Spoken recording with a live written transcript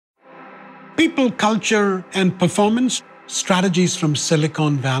People, Culture, and Performance Strategies from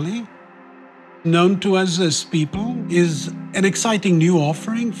Silicon Valley, known to us as People, is an exciting new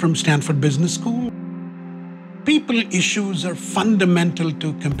offering from Stanford Business School. People issues are fundamental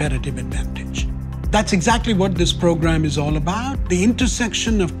to competitive advantage. That's exactly what this program is all about, the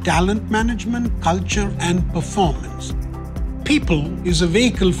intersection of talent management, culture, and performance. People is a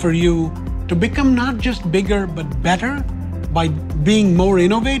vehicle for you to become not just bigger, but better by being more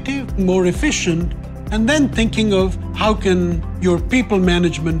innovative, more efficient, and then thinking of how can your people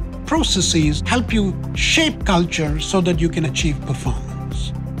management processes help you shape culture so that you can achieve performance.